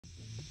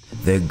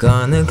They're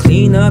gonna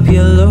clean up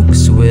your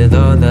looks with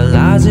all the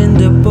lies in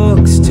the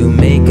books to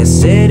make a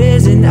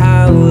citizen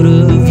out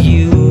of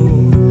you.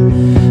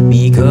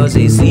 Because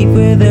they sleep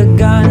with a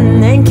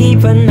gun and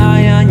keep an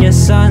eye on your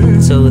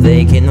son, so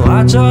they can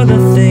watch all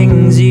the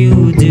things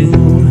you do.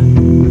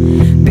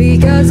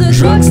 Because the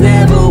drugs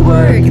never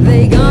work,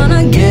 they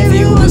gonna give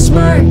you a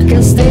smirk,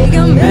 cause they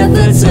got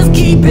methods of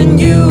keeping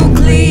you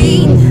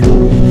clean.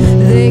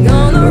 They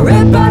gonna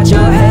rip out your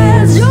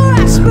heads, your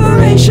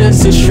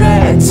aspirations to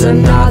shreds.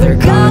 Another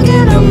cog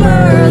in a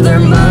murder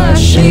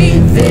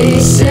machine. They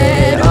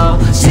said all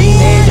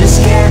teenagers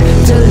scared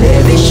to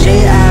live this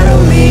shit out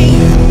of me.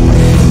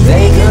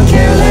 They can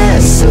care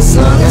less as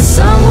long as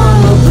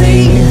someone will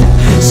bleed.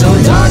 So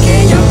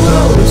darken your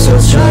clothes, so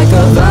strike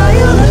a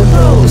violent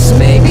pose.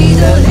 Maybe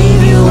they'll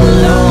leave you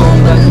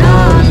alone, but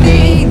not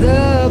me.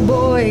 The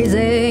boys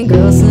and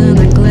girls in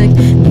the clique,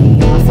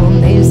 the awful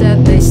names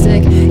that they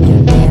stick.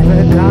 You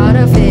never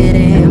gotta fit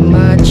in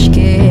much,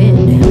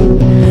 kid.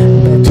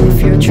 But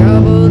if you're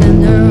troubled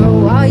and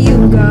know what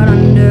you got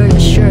under your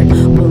shirt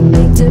will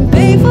make them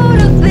pay for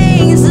the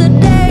things that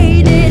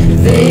they did.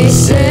 They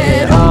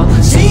said all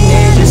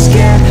teenagers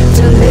scared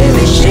to live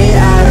this shit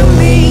out of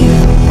me.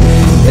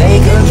 They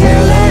could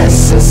care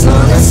less as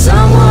long as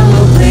someone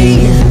will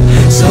bleed.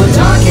 So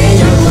darken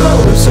your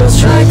clothes, so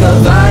strike a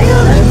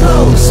violent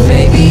pose.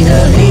 Maybe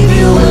they'll leave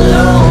you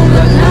alone,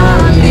 but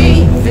not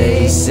me.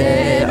 They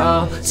said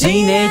all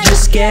teenagers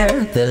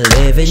scared the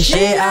living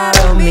shit out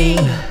of me.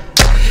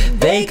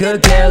 They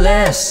could care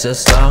less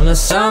as long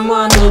as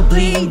someone will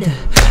bleed.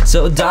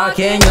 So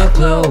darken your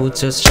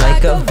clothes or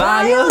strike a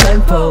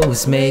violent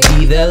pose.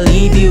 Maybe they'll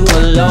leave you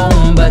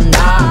alone, but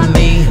not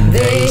me.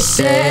 They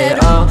said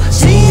all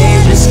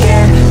teenagers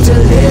scared to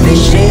live this